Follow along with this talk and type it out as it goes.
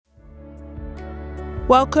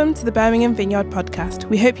Welcome to the Birmingham Vineyard podcast.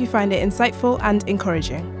 We hope you find it insightful and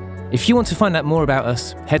encouraging. If you want to find out more about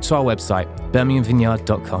us, head to our website,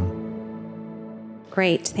 birminghamvineyard.com.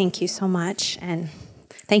 Great. Thank you so much. And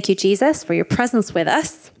thank you, Jesus, for your presence with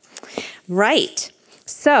us. Right.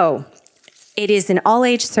 So it is an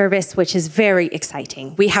all-age service, which is very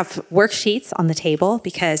exciting. We have worksheets on the table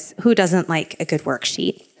because who doesn't like a good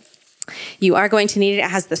worksheet? You are going to need it.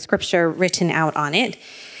 It has the scripture written out on it.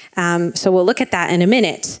 So we'll look at that in a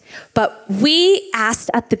minute. But we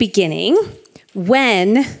asked at the beginning,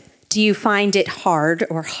 when do you find it hard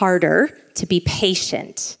or harder to be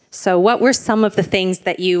patient? So what were some of the things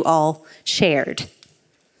that you all shared?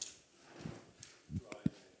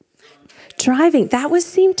 Driving. That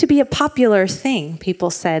seemed to be a popular thing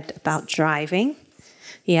people said about driving.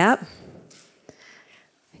 Yep.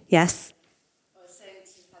 Yes.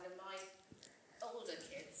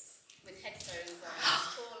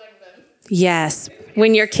 Yes,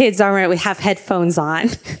 when your kids have headphones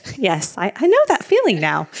on. Yes, I know that feeling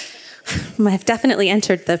now. I've definitely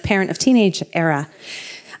entered the parent of teenage era.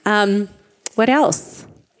 What else?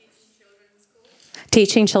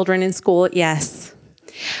 Teaching children in school, yes.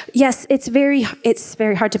 Yes, it's very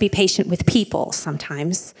hard to be patient with people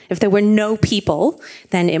sometimes. If there were no people,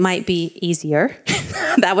 then it might be easier.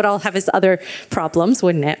 That would all have its other problems,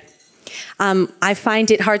 wouldn't it? I find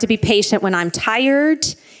it hard to be patient when I'm tired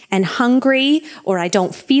and hungry, or I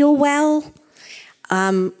don't feel well.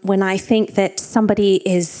 When I think that somebody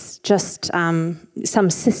is just, some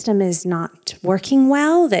system is not working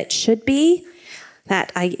well that should be,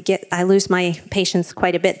 that I lose my patience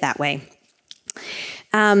quite a bit that way.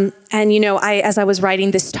 And as I was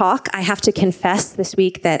writing this talk, I have to confess this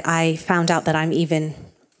week that I found out that I'm even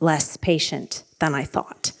less patient than I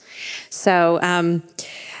thought. So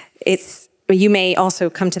you may also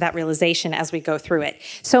come to that realization as we go through it.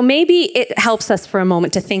 So maybe it helps us for a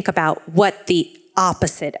moment to think about what the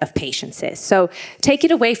opposite of patience is. So take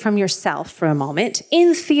it away from yourself for a moment.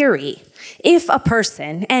 In theory, if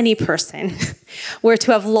any person, were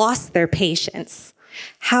to have lost their patience,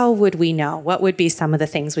 how would we know? What would be some of the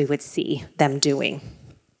things we would see them doing?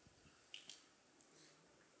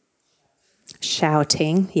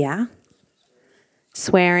 Shouting, yeah.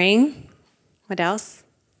 Swearing. What else?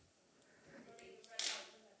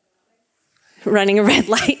 Running a red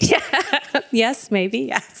light, yeah. Yes, maybe,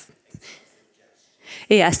 yes.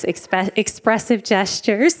 Yes, expressive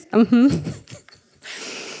gestures. Mm-hmm.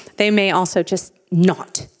 They may also just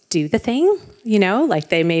not do the thing, like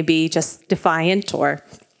they may be just defiant or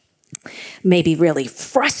maybe really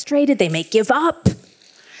frustrated. They may give up.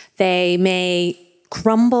 They may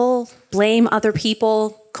grumble, blame other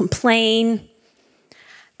people, complain.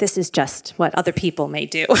 This is just what other people may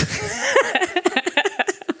do.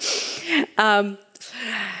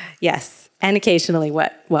 Yes, and occasionally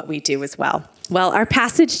what we do as well. Well, our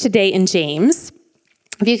passage today in James,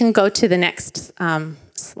 if you can go to the next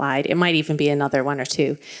slide, it might even be another one or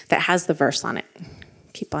two that has the verse on it.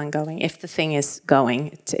 Keep on going. If the thing is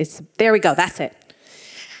going, it's there we go, that's it.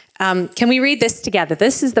 Can we read this together?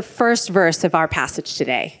 This is the first verse of our passage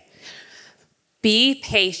today. Be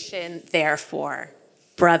patient, therefore,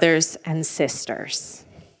 brothers and sisters.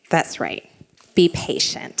 That's right. Be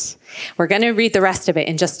patient. We're going to read the rest of it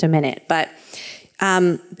in just a minute, but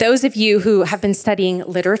those of you who have been studying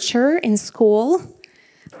literature in school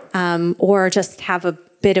or just have a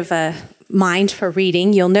bit of a mind for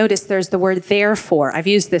reading, you'll notice there's the word therefore. I've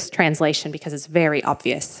used this translation because it's very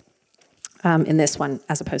obvious in this one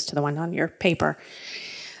as opposed to the one on your paper,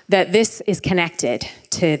 that this is connected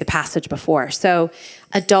to the passage before. So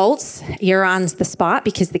adults, you're on the spot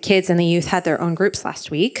because the kids and the youth had their own groups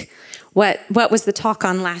last week. What was the talk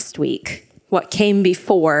on last week? What came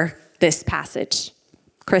before this passage?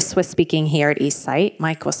 Chris was speaking here at Eastside.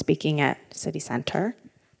 Mike was speaking at City Center.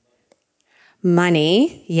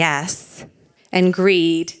 Money, yes. And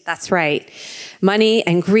greed, that's right. Money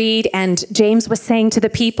and greed. And James was saying to the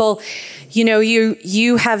people,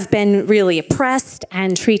 you have been really oppressed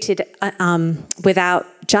and treated without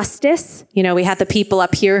justice. We had the people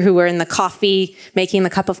up here who were in the coffee, making the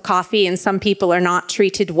cup of coffee, and some people are not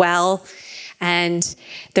treated well. And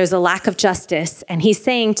there's a lack of justice. And he's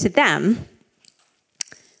saying to them,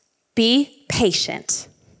 be patient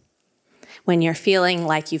when you're feeling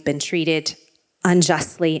like you've been treated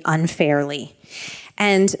unjustly, unfairly.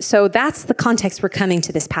 And so that's the context we're coming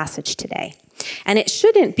to this passage today. And it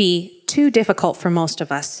shouldn't be too difficult for most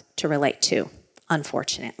of us to relate to,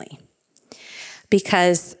 unfortunately.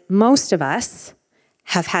 Because most of us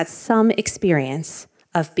have had some experience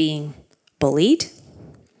of being bullied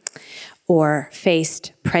or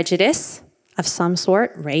faced prejudice of some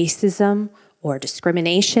sort, racism or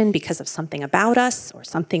discrimination because of something about us or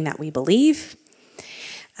something that we believe.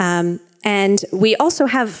 And we also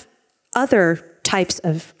have other types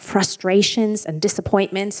of frustrations and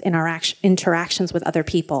disappointments in our interactions with other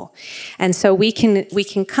people. And so we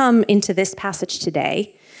can come into this passage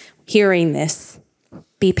today hearing this,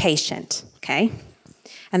 be patient, okay?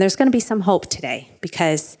 And there's going to be some hope today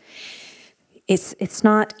because it's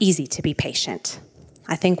not easy to be patient.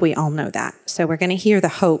 I think we all know that. So we're going to hear the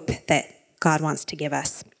hope that God wants to give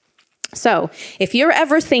us. So if you're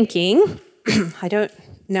ever thinking, I don't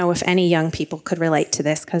know if any young people could relate to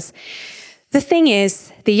this, because the thing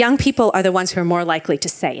is, the young people are the ones who are more likely to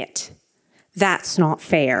say it. That's not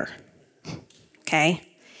fair, okay?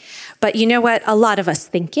 But you know what? A lot of us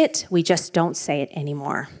think it. We just don't say it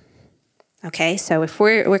anymore, okay? So if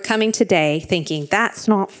we're coming today thinking, that's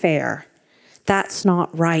not fair, that's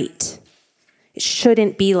not right, it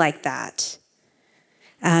shouldn't be like that,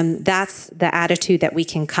 that's the attitude that we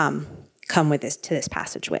can come with to this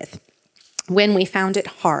passage with, when we found it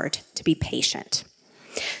hard to be patient.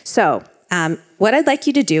 So what I'd like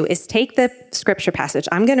you to do is take the scripture passage.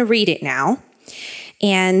 I'm going to read it now.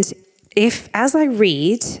 And as I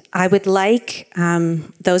read, I would like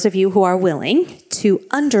those of you who are willing to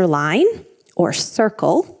underline or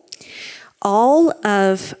circle all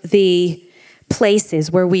of the places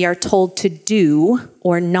where we are told to do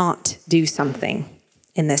or not do something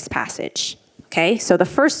in this passage. Okay, so the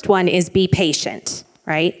first one is be patient,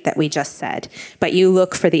 right, that we just said. But you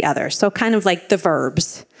look for the others. So kind of like the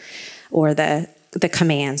verbs or the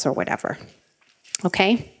commands or whatever.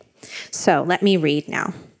 Okay? So let me read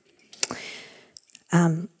now.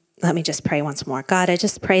 Let me just pray once more. God, I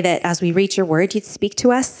just pray that as we read your word, you'd speak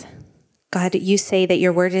to us. God, you say that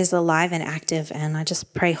your word is alive and active, and I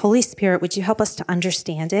just pray, Holy Spirit, would you help us to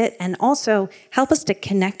understand it and also help us to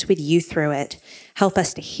connect with you through it. Help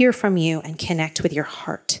us to hear from you and connect with your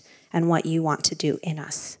heart and what you want to do in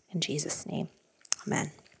us. In Jesus' name,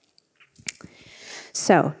 amen.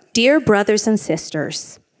 So, dear brothers and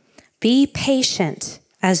sisters, be patient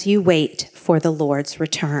as you wait for the Lord's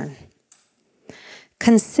return.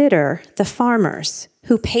 Consider the farmers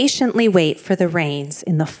who patiently wait for the rains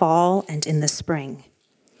in the fall and in the spring.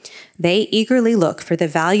 They eagerly look for the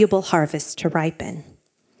valuable harvest to ripen.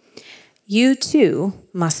 You too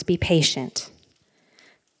must be patient.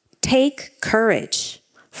 Take courage,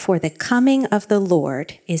 for the coming of the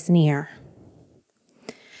Lord is near.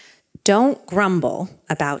 Don't grumble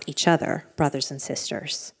about each other, brothers and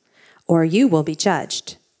sisters, or you will be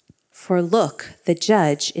judged. For look, the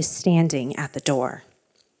judge is standing at the door.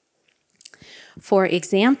 For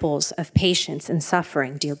examples of patience and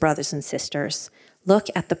suffering, dear brothers and sisters, look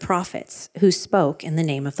at the prophets who spoke in the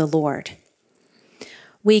name of the Lord.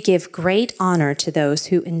 We give great honor to those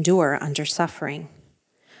who endure under suffering.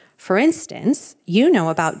 For instance, you know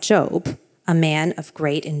about Job, a man of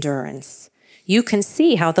great endurance. You can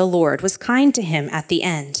see how the Lord was kind to him at the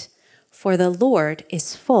end, for the Lord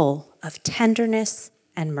is full of tenderness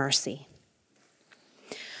and mercy.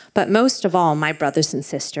 But most of all, my brothers and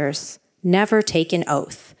sisters, never take an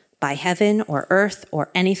oath by heaven or earth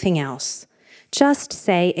or anything else. Just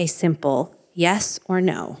say a simple yes or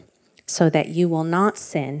no, so that you will not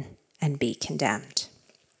sin and be condemned.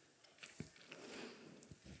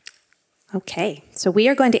 Okay, so we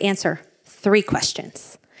are going to answer 3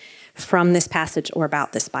 questions from this passage or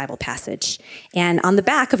about this Bible passage. And on the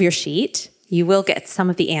back of your sheet, you will get some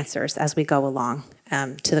of the answers as we go along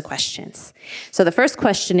to the questions. So the first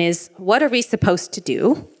question is, what are we supposed to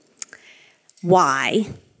do? Why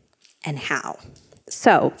and how?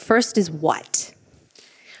 So first is what.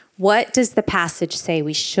 What does the passage say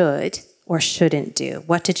we should or shouldn't do?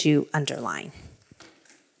 What did you underline?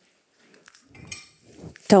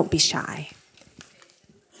 Don't be shy.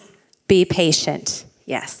 Be patient.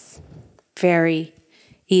 Yes. Very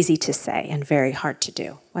easy to say and very hard to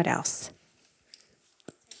do. What else?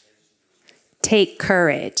 Take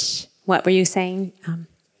courage. What were you saying?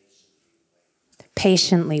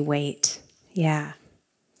 Patiently wait. Yeah.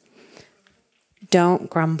 Don't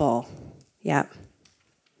grumble. Yep.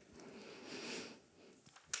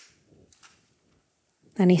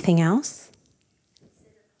 Anything else?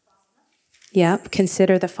 Yep.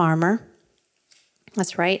 Consider the farmer.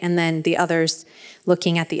 That's right. And then the others,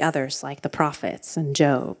 looking at the others, like the prophets and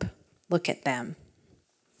Job. Look at them.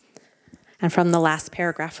 And from the last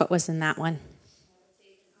paragraph, what was in that one?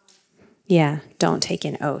 Yeah. Don't take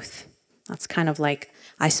an oath. That's kind of like,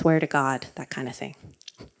 I swear to God, that kind of thing.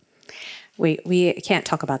 We can't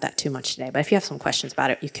talk about that too much today, but if you have some questions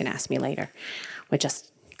about it, you can ask me later. We're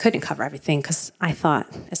just couldn't cover everything because I thought,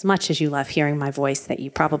 as much as you love hearing my voice, that you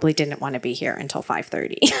probably didn't want to be here until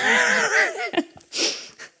 5:30.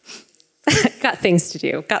 Got things to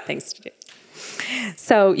do.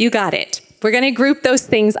 So you got it. We're going to group those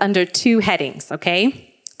things under two headings,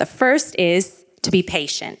 okay? The first is to be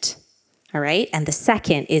patient, all right? And the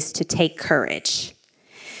second is to take courage.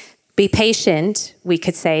 Be patient, we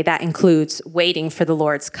could say that includes waiting for the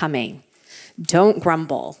Lord's coming. Don't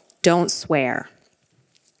grumble. Don't swear.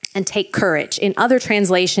 And take courage. In other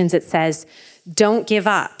translations, it says, don't give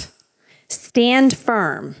up. Stand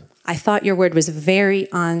firm. I thought your word was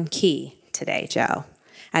very on key today, Joe,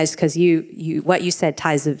 as because what you said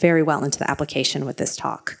ties very well into the application with this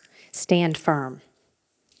talk. Stand firm.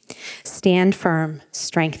 Stand firm,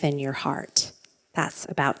 strengthen your heart. That's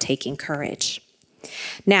about taking courage.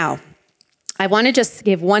 Now, I want to just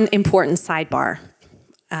give one important sidebar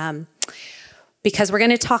because we're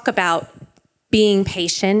going to talk about being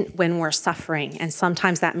patient when we're suffering, and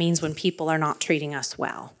sometimes that means when people are not treating us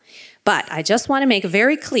well. But I just want to make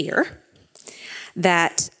very clear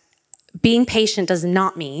that being patient does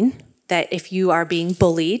not mean that if you are being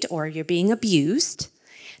bullied or you're being abused,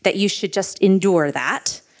 that you should just endure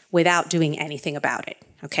that without doing anything about it,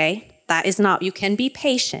 okay? That is not, you can be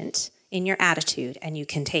patient in your attitude and you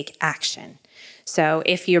can take action. So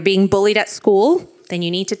if you're being bullied at school, then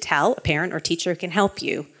you need to tell a parent or teacher who can help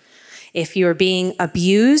you. If you're being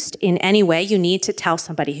abused in any way, you need to tell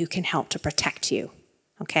somebody who can help to protect you,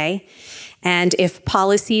 okay? And if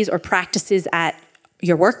policies or practices at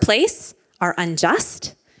your workplace are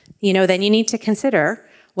unjust, then you need to consider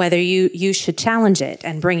whether you should challenge it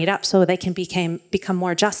and bring it up so they can become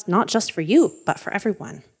more just, not just for you, but for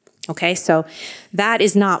everyone. Okay, so that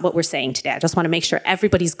is not what we're saying today. I just want to make sure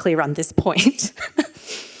everybody's clear on this point.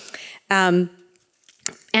 And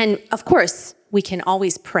of course, we can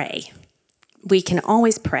always pray. We can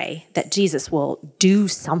always pray that Jesus will do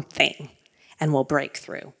something and will break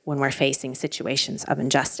through when we're facing situations of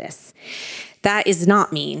injustice. That is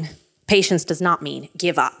not mean, patience does not mean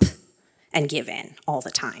give up and give in all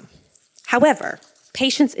the time. However,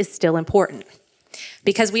 patience is still important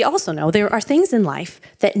because we also know there are things in life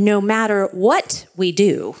that no matter what we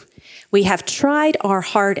do, we have tried our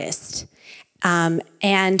hardest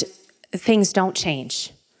and things don't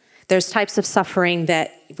change. There's types of suffering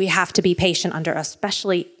that we have to be patient under,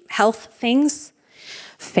 especially health things,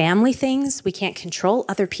 family things. We can't control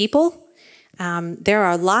other people. There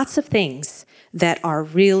are lots of things that are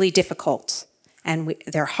really difficult and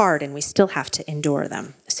they're hard and we still have to endure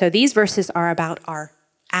them. So these verses are about our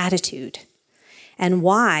attitude and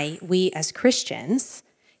why we as Christians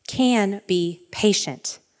can be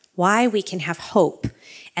patient, why we can have hope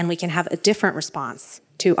and we can have a different response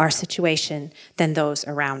to our situation than those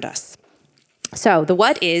around us. So the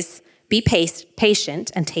what is be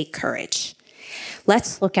patient and take courage.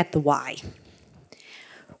 Let's look at the why.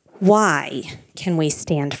 Why can we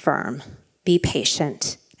stand firm, be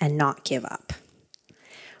patient, and not give up?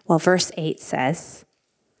 Well, verse 8 says,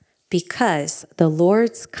 because the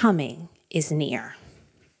Lord's coming is near.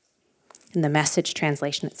 In the Message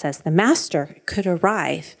translation, it says, the master could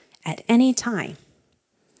arrive at any time.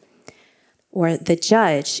 Or the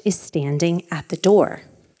judge is standing at the door,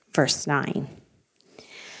 verse 9.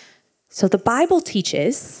 So the Bible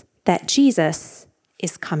teaches that Jesus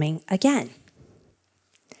is coming again.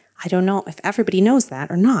 I don't know if everybody knows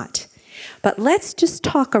that or not, but let's just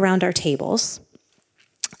talk around our tables.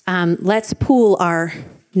 Let's pool our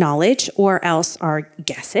knowledge or else our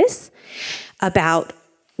guesses about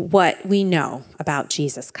what we know about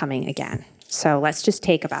Jesus coming again. So let's just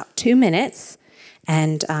take about 2 minutes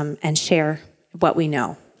and share what we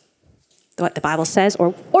know, what the Bible says,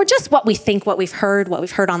 or just what we think, what we've heard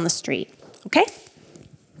on the street, okay?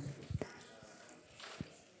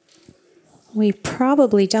 We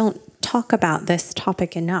probably don't talk about this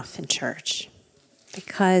topic enough in church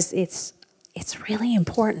because it's really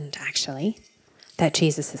important, actually, that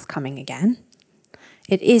Jesus is coming again.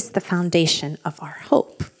 It is the foundation of our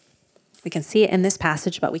hope. We can see it in this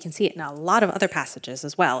passage, but we can see it in a lot of other passages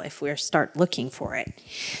as well if we start looking for it.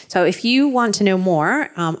 So if you want to know more,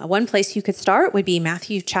 one place you could start would be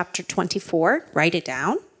Matthew chapter 24. Write it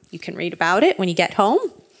down. You can read about it when you get home.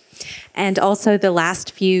 And also the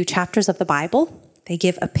last few chapters of the Bible. They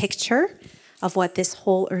give a picture of what this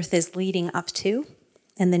whole earth is leading up to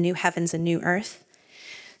and the new heavens and new earth.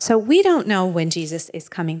 So we don't know when Jesus is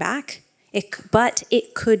coming back, but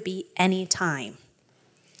it could be any time.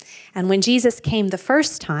 And when Jesus came the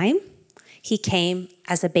first time, he came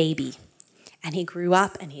as a baby. And he grew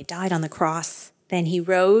up and he died on the cross. Then he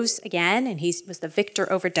rose again and he was the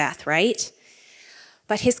victor over death, right?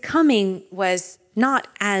 But his coming was not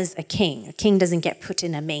as a king. A king doesn't get put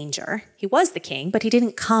in a manger. He was the king, but he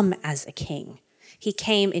didn't come as a king. He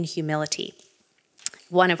came in humility,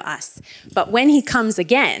 one of us. But when he comes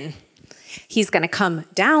again, he's going to come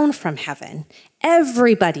down from heaven.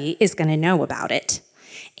 Everybody is going to know about it.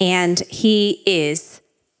 And he is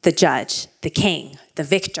the judge, the king, the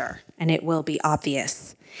victor, and it will be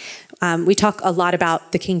obvious. We talk a lot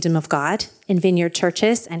about the kingdom of God in Vineyard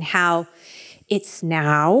churches and how it's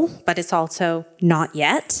now, but it's also not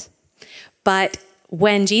yet. But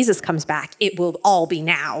when Jesus comes back, it will all be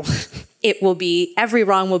now. It will be, every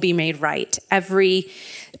wrong will be made right, every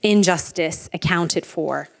injustice accounted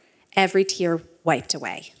for, every tear wiped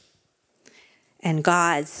away. And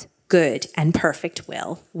God's good and perfect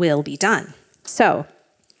will be done. So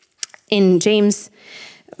in James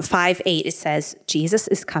 5:8, it says, Jesus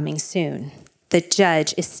is coming soon. The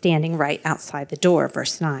judge is standing right outside the door,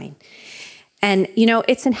 verse 9. And,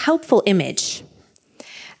 it's a helpful image.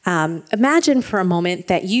 Imagine for a moment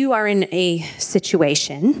that you are in a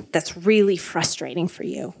situation that's really frustrating for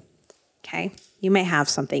you, okay? You may have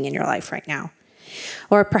something in your life right now.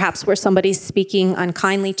 Or perhaps where somebody's speaking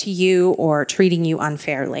unkindly to you or treating you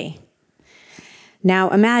unfairly. Now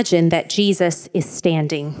imagine that Jesus is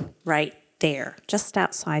standing right there, just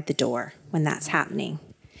outside the door when that's happening.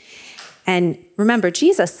 And remember,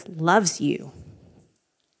 Jesus loves you.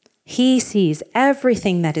 He sees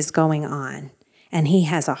everything that is going on, and he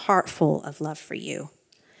has a heart full of love for you.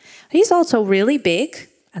 He's also really big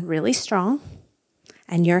and really strong,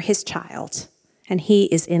 and you're his child, and he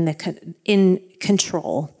is in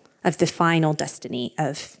control of the final destiny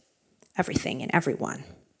of everything and everyone.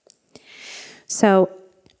 So,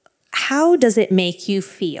 how does it make you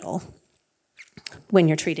feel when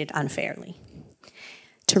you're treated unfairly?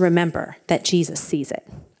 To remember that Jesus sees it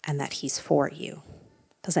and that he's for you.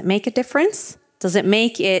 Does it make a difference? Does it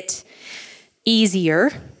make it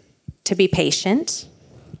easier to be patient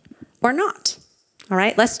or not? All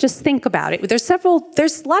right, let's just think about it. There's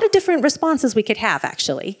a lot of different responses we could have,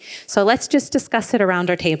 actually. So let's just discuss it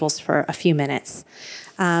around our tables for a few minutes.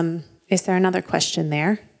 Is there another question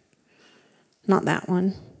there? Not that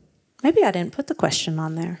one. Maybe I didn't put the question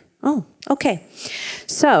on there. Oh, okay.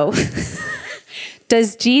 So,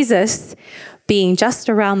 does Jesus being just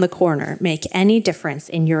around the corner make any difference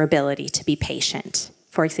in your ability to be patient?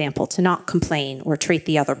 For example, to not complain or treat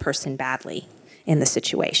the other person badly in the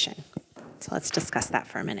situation. So let's discuss that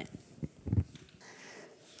for a minute.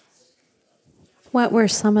 What were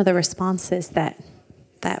some of the responses that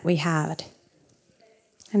we had?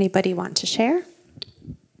 Anybody want to share?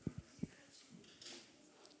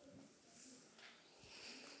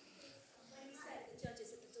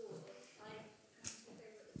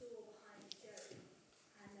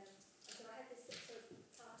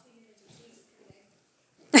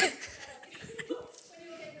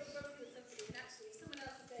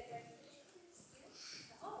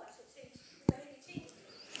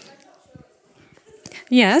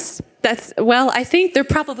 Yes, I think there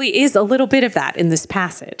probably is a little bit of that in this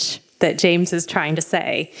passage that James is trying to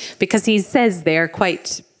say, because he says there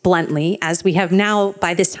quite bluntly, as we have now,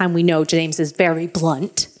 by this time we know James is very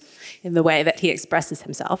blunt in the way that he expresses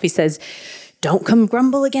himself. He says, don't come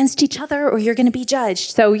grumble against each other or you're going to be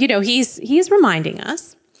judged. So, he's reminding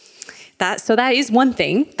us so that is one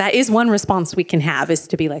thing. That is one response we can have, is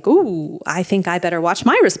to be like, ooh, I think I better watch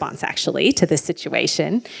my response, actually, to this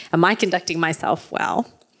situation. Am I conducting myself well?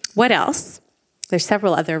 What else? There's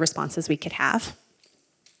several other responses we could have.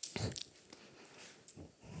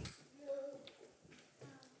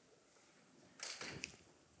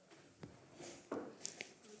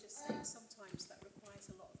 Sometimes that requires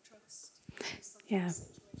a lot of trust. Yeah. And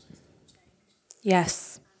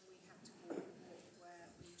Yes. we have to walk a walk where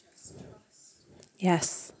we just trust.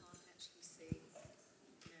 Yes. We can't actually see,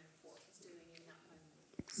 what he's doing in that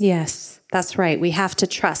moment. Yes, that's right. We have to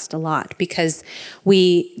trust a lot because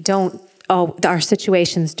our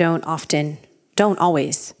situations don't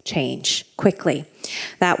always change quickly.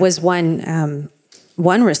 That was one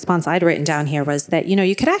response I'd written down here, was that,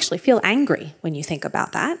 you could actually feel angry when you think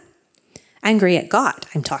about that. Angry at God,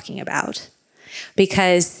 I'm talking about.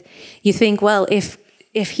 Because you think, well, if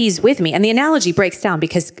he's with me, and the analogy breaks down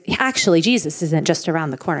because actually Jesus isn't just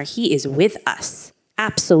around the corner. He is with us,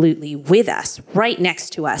 absolutely with us, right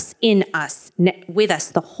next to us, in us, with us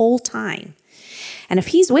the whole time. And if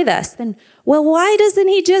he's with us, then, well, why doesn't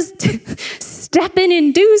he just step in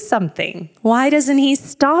and do something? Why doesn't he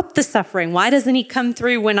stop the suffering? Why doesn't he come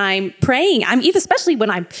through when I'm praying? Especially when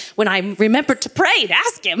I remember to pray and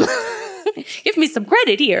ask him. Give me some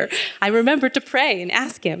credit here. I remember to pray and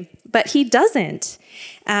ask him, but he doesn't.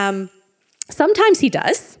 Sometimes he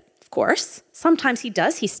does, of course. Sometimes he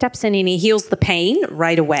does. He steps in and he heals the pain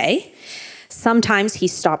right away. Sometimes he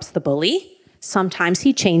stops the bully. Sometimes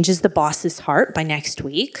he changes the boss's heart by next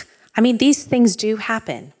week. I mean, these things do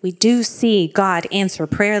happen. We do see God answer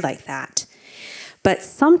prayer like that. But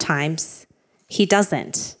sometimes he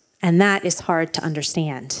doesn't, and that is hard to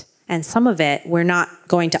understand. And some of it, we're not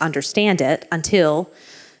going to understand it until,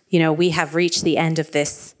 we have reached the end of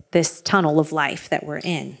this tunnel of life that we're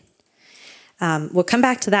in. We'll come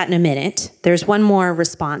back to that in a minute. There's one more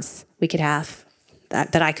response we could have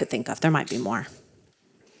that I could think of. There might be more.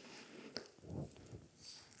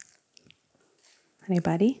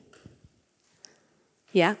 Anybody?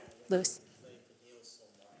 Yeah, Lewis?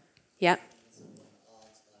 Yeah.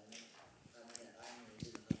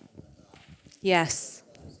 Yes.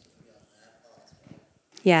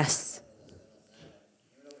 Yes.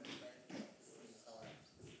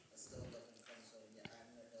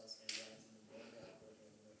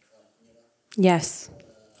 Yes.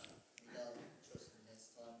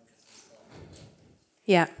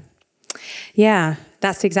 Yeah. Yeah,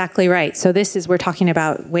 that's exactly right. So we're talking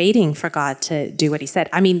about waiting for God to do what he said.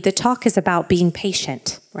 I mean, the talk is about being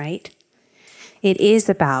patient, right? It is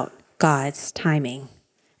about God's timing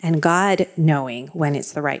and God knowing when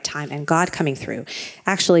it's the right time and God coming through.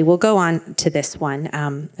 Actually, we'll go on to this one.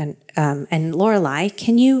 And Lorelei,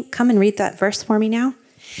 can you come and read that verse for me now?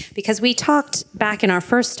 Because we talked back in our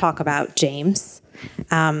first talk about James,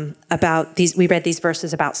 we read these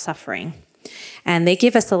verses about suffering. And they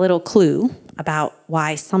give us a little clue about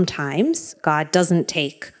why sometimes God doesn't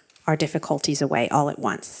take our difficulties away all at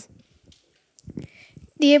once.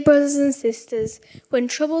 Dear brothers and sisters, when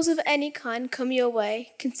troubles of any kind come your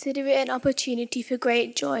way, consider it an opportunity for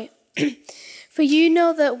great joy. For you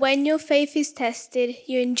know that when your faith is tested,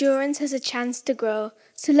 your endurance has a chance to grow.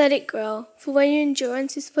 So let it grow, for when your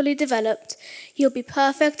endurance is fully developed, you'll be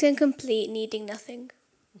perfect and complete, needing nothing.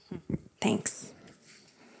 Thanks.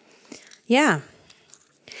 Yeah.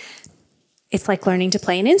 It's like learning to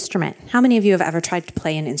play an instrument. How many of you have ever tried to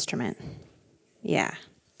play an instrument? Yeah.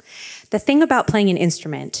 The thing about playing an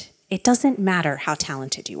instrument, it doesn't matter how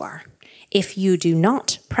talented you are. If you do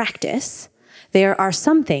not practice, there are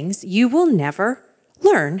some things you will never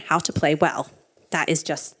learn how to play well. That is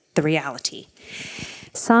just the reality.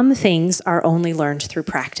 Some things are only learned through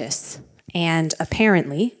practice, and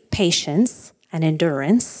apparently patience and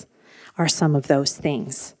endurance are some of those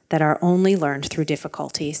things that are only learned through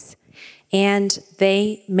difficulties, and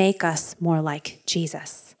they make us more like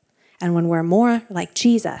Jesus. And when we're more like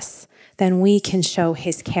Jesus, then we can show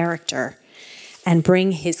his character and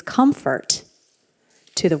bring his comfort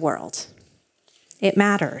to the world. It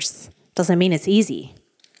matters. Doesn't mean it's easy,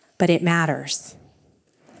 but it matters.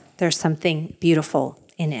 There's something beautiful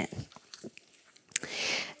in it.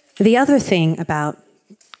 The other thing about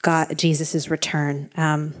Jesus' return,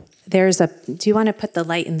 do you want to put the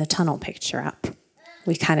light in the tunnel picture up?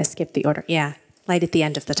 We kind of skipped the order. Yeah, light at the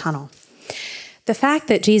end of the tunnel. The fact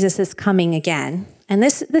that Jesus is coming again, and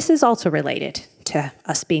this is also related to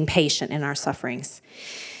us being patient in our sufferings,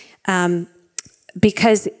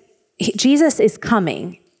 because Jesus is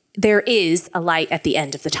coming, there is a light at the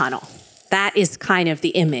end of the tunnel. That is kind of the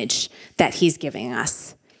image that he's giving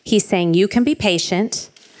us. He's saying you can be patient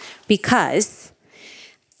because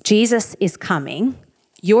Jesus is coming.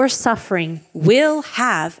 Your suffering will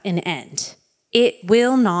have an end. It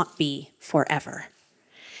will not be forever.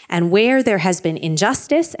 And where there has been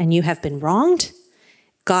injustice and you have been wronged,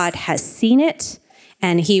 God has seen it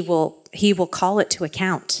and he will call it to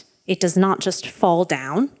account. It does not just fall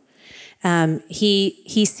down.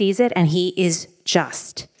 He sees it and he is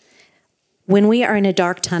just. When we are in a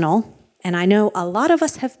dark tunnel, and I know a lot of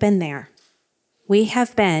us have been there, we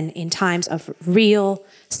have been in times of real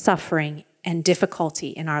suffering and difficulty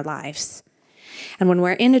in our lives. And when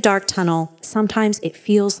we're in a dark tunnel, sometimes it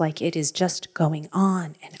feels like it is just going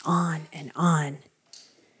on and on and on.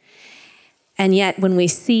 And yet when we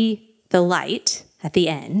see the light at the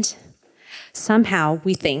end, somehow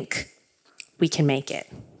we think we can make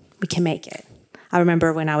it. We can make it. I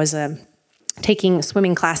remember when I was taking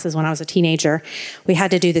swimming classes when I was a teenager, we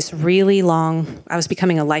had to do this really long, I was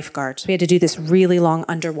becoming a lifeguard, so we had to do this really long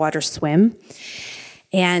underwater swim.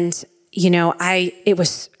 And it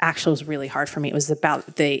was really hard for me. It was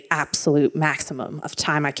about the absolute maximum of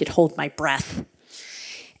time I could hold my breath.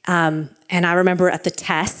 And I remember at the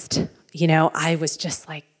test, I was just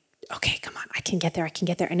like, okay, come on, I can get there.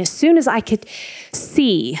 And as soon as I could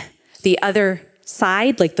see the other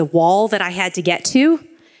side, like the wall that I had to get to,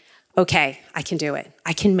 okay, I can do it.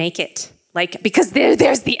 I can make it. Because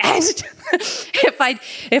there's the end.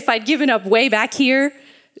 If I'd given up way back here,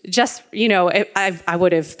 just, I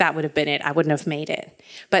would have, that would have been it. I wouldn't have made it.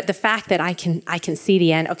 But the fact that I can see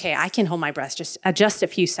the end, okay, I can hold my breath just a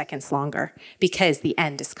few seconds longer because the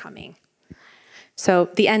end is coming. So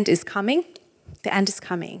the end is coming. The end is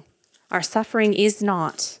coming. Our suffering is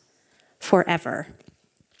not forever.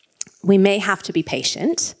 We may have to be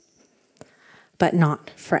patient, but not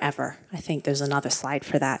forever. I think there's another slide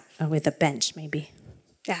for that with a bench maybe.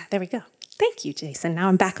 Yeah, there we go. Thank you, Jason. Now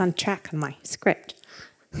I'm back on track on my script.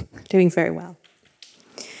 Doing very well.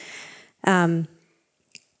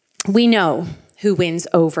 We know who wins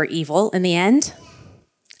over evil in the end,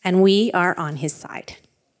 and we are on his side.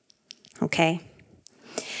 Okay?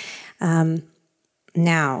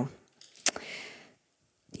 Now,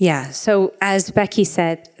 so as Becky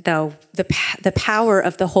said, though, the power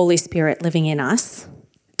of the Holy Spirit living in us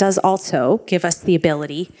does also give us the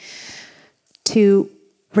ability to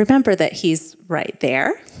remember that he's right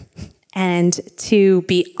there and to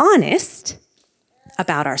be honest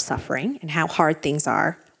about our suffering and how hard things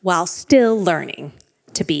are while still learning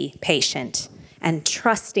to be patient and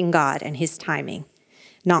trusting God and his timing,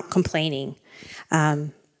 not complaining,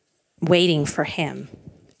 waiting for him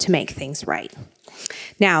to make things right.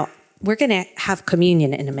 Now, we're going to have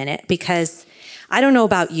communion in a minute because I don't know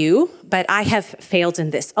about you, but I have failed in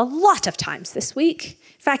this a lot of times this week.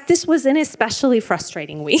 In fact, this was an especially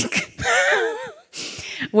frustrating week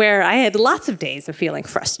where I had lots of days of feeling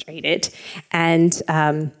frustrated and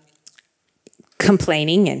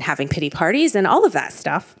complaining and having pity parties and all of that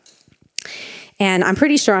stuff. And I'm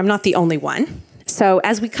pretty sure I'm not the only one. So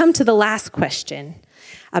as we come to the last question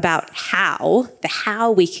about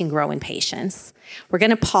how we can grow in patience, we're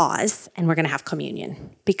going to pause and we're going to have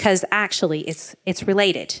communion because actually it's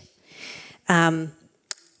related.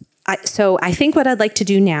 So I think what I'd like to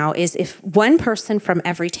do now is if one person from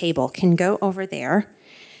every table can go over there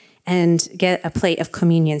and get a plate of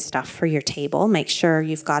communion stuff for your table, make sure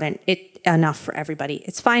you've got enough for everybody.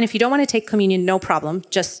 It's fine if you don't want to take communion, no problem,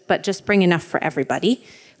 but just bring enough for everybody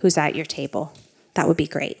who's at your table. That would be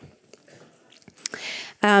great.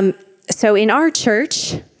 So in our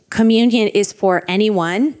church, communion is for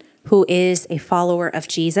anyone who is a follower of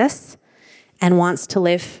Jesus and wants to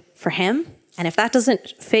live for him. And if that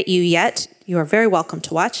doesn't fit you yet, you are very welcome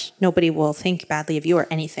to watch. Nobody will think badly of you or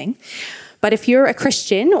anything. But if you're a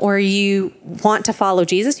Christian or you want to follow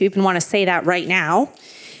Jesus, you even want to say that right now,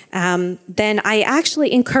 then I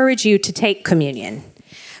actually encourage you to take communion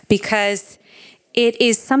because it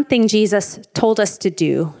is something Jesus told us to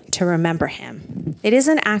do to remember him. It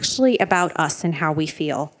isn't actually about us and how we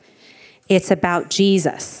feel. It's about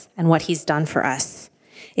Jesus and what he's done for us.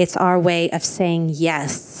 It's our way of saying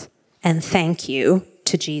yes and thank you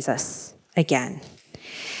to Jesus again.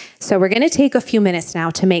 So we're going to take a few minutes now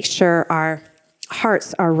to make sure our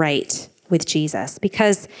hearts are right with Jesus,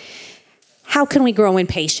 because how can we grow in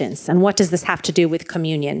patience? And what does this have to do with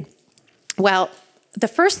communion? Well, the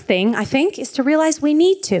first thing, I think, is to realize we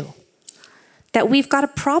need to, that we've got a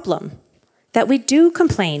problem, that we do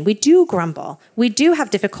complain, we do grumble, we do have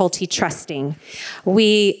difficulty trusting,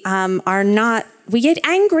 we get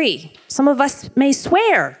angry. Some of us may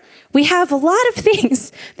swear. We have a lot of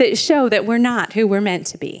things that show that we're not who we're meant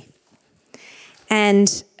to be.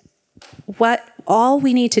 And all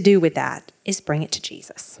we need to do with that is bring it to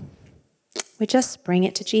Jesus. We just bring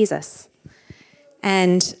it to Jesus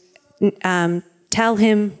and tell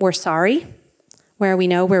him we're sorry where we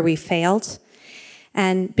know where we failed.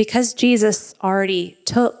 And because Jesus already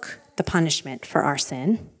took the punishment for our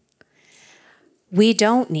sin, we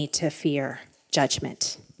don't need to fear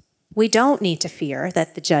judgment. We don't need to fear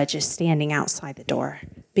that the judge is standing outside the door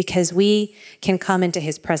because we can come into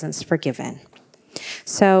his presence forgiven.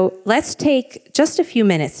 So let's take just a few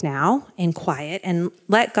minutes now in quiet and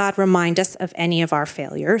let God remind us of any of our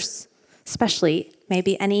failures, especially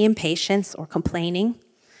maybe any impatience or complaining,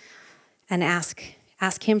 and ask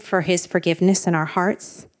him for his forgiveness in our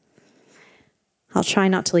hearts. I'll try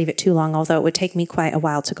not to leave it too long, although it would take me quite a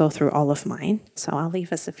while to go through all of mine. So I'll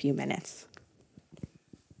leave us a few minutes.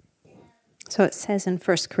 So it says in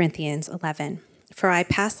 1 Corinthians 11, "For I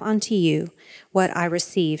pass on to you what I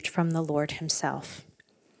received from the Lord himself.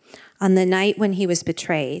 On the night when he was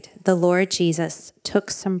betrayed, the Lord Jesus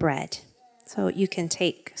took some bread." So you can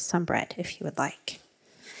take some bread if you would like.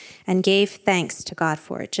 "And gave thanks to God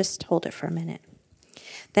for it." Just hold it for a minute.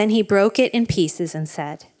 "Then he broke it in pieces and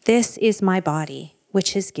said, 'This is my body,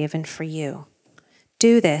 which is given for you.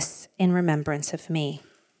 Do this in remembrance of me.'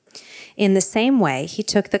 In the same way, he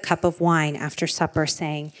took the cup of wine after supper,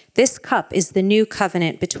 saying, 'This cup is the new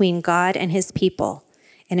covenant between God and his people,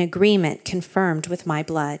 an agreement confirmed with my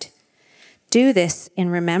blood. Do this in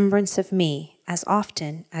remembrance of me as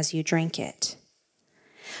often as you drink it.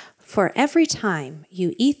 For every time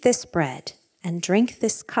you eat this bread and drink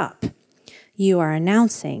this cup, you are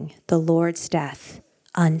announcing the Lord's death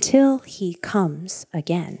until he comes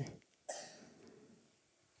again.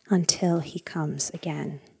 Until he comes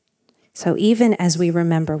again. So even as we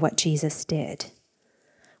remember what Jesus did,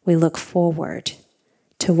 we look forward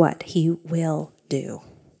to what he will do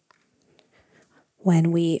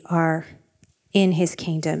when we are in his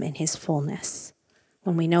kingdom, in his fullness,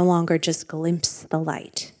 when we no longer just glimpse the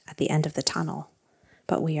light at the end of the tunnel,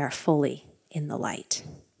 but we are fully in the light.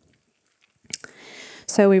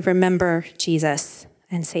 So we remember Jesus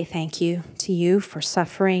and say thank you to you for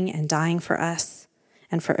suffering and dying for us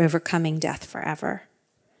and for overcoming death forever.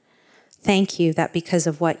 Thank you that because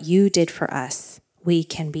of what you did for us, we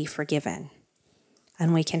can be forgiven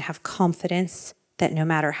and we can have confidence that no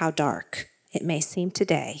matter how dark it may seem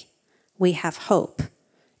today, we have hope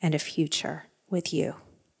and a future with you.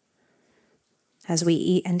 As we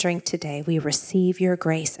eat and drink today, we receive your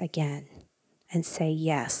grace again and say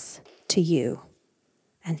yes to you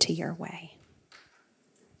and to your way.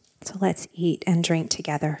 So let's eat and drink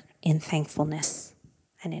together in thankfulness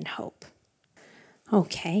and in hope.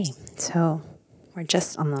 Okay, so we're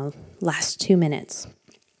just on the last 2 minutes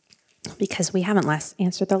because we haven't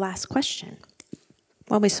answered the last question.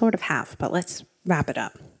 Well, we sort of have, but let's wrap it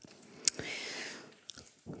up.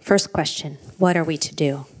 First question, what are we to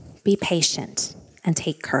do? Be patient and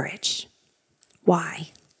take courage. Why?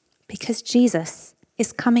 Because Jesus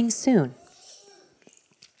is coming soon.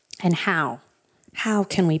 And how? How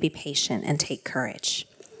can we be patient and take courage?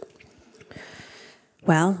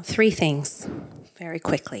 Well, 3 things very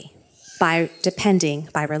quickly. By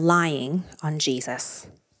relying on Jesus.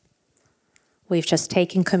 We've just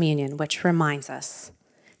taken communion, which reminds us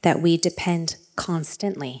that we depend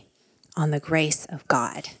constantly on the grace of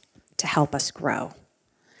God to help us grow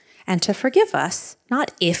and to forgive us,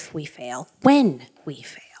 not if we fail, when we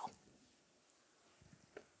fail.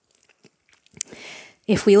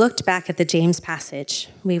 If we looked back at the James passage,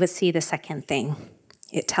 we would see the second thing.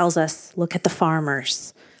 It tells us, look at the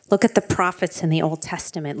farmers, look at the prophets in the Old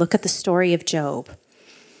Testament, look at the story of Job.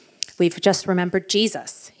 We've just remembered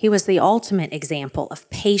Jesus. He was the ultimate example of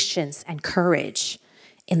patience and courage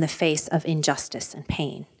in the face of injustice and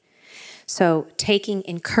pain. So taking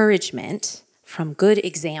encouragement from good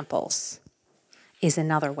examples is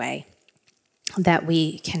another way that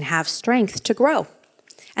we can have strength to grow.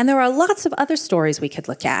 And there are lots of other stories we could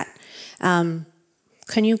look at. Can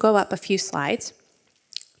you go up a few slides?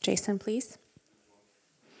 Jason, please.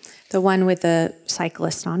 The one with the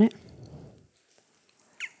cyclist on it.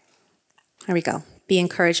 There we go. Be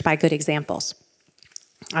encouraged by good examples.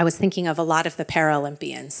 I was thinking of a lot of the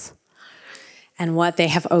Paralympians and what they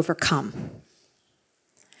have overcome.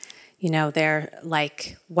 You know, they're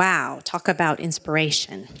like, wow, talk about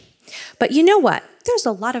inspiration. But you know what? There's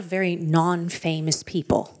a lot of very non-famous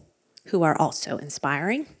people who are also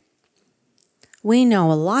inspiring. We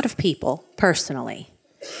know a lot of people personally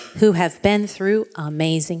who have been through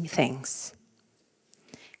amazing things,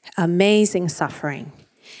 amazing suffering,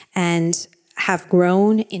 and have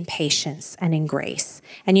grown in patience and in grace.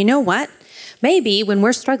 And you know what? Maybe when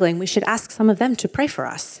we're struggling, we should ask some of them to pray for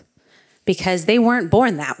us because they weren't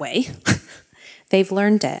born that way. They've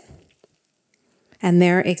learned it. And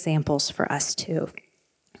they're examples for us too.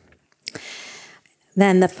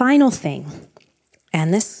 Then the final thing,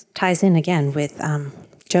 and this ties in again with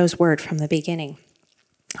Joe's word from the beginning.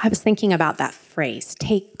 I was thinking about that phrase,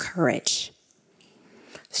 take courage,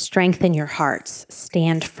 strengthen your hearts,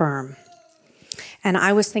 stand firm. And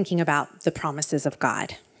I was thinking about the promises of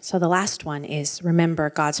God. So the last one is remember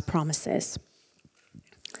God's promises.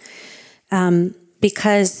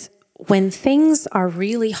 Because when things are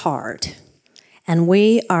really hard and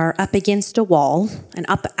we are up against a wall and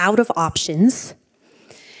out of options,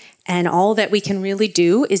 and all that we can really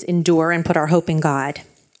do is endure and put our hope in God,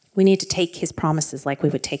 we need to take his promises like we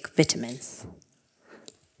would take vitamins.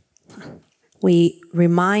 We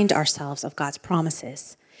remind ourselves of God's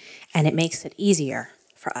promises, and it makes it easier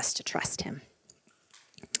for us to trust him.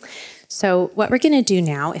 So what we're going to do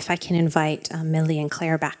now, if I can invite Millie and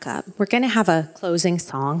Claire back up, we're going to have a closing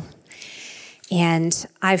song. And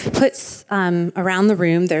I've put around the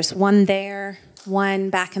room, there's one there, one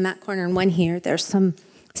back in that corner, and one here. There's some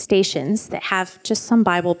stations that have just some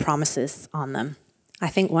Bible promises on them. I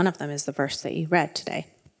think one of them is the verse that you read today,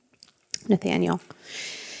 Nathaniel.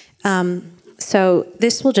 So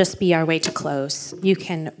this will just be our way to close. You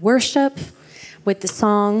can worship with the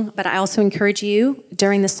song, but I also encourage you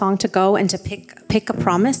during the song to go and to pick a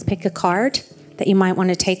promise, pick a card that you might want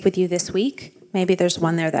to take with you this week Maybe there's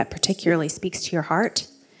one there that particularly speaks to your heart.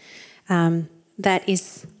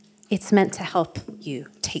 It's meant to help you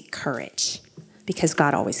take courage, because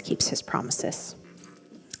God always keeps his promises.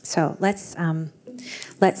 So let's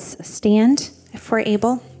stand if we're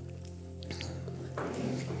able.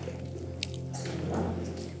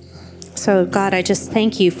 So God, I just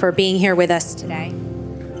thank you for being here with us today.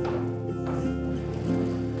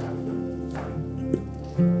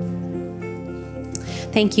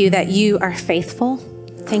 Thank you that you are faithful.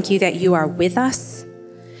 Thank you that you are with us.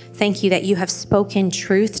 Thank you that you have spoken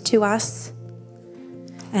truth to us.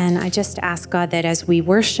 And I just ask, God, that as we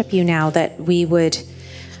worship you now, that we would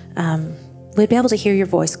be able to hear your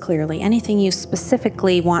voice clearly. Anything you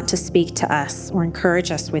specifically want to speak to us or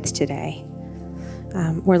encourage us with today,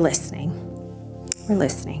 we're listening. We're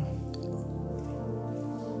listening.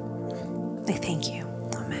 I thank you.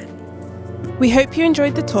 Amen. We hope you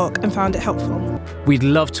enjoyed the talk and found it helpful. We'd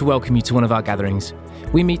love to welcome you to one of our gatherings.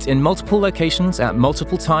 We meet in multiple locations at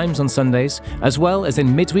multiple times on Sundays, as well as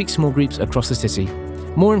in midweek small groups across the city.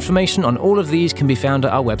 More information on all of these can be found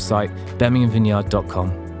at our website,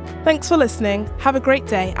 birminghamvineyard.com. Thanks for listening. Have a great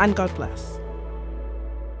day and God bless.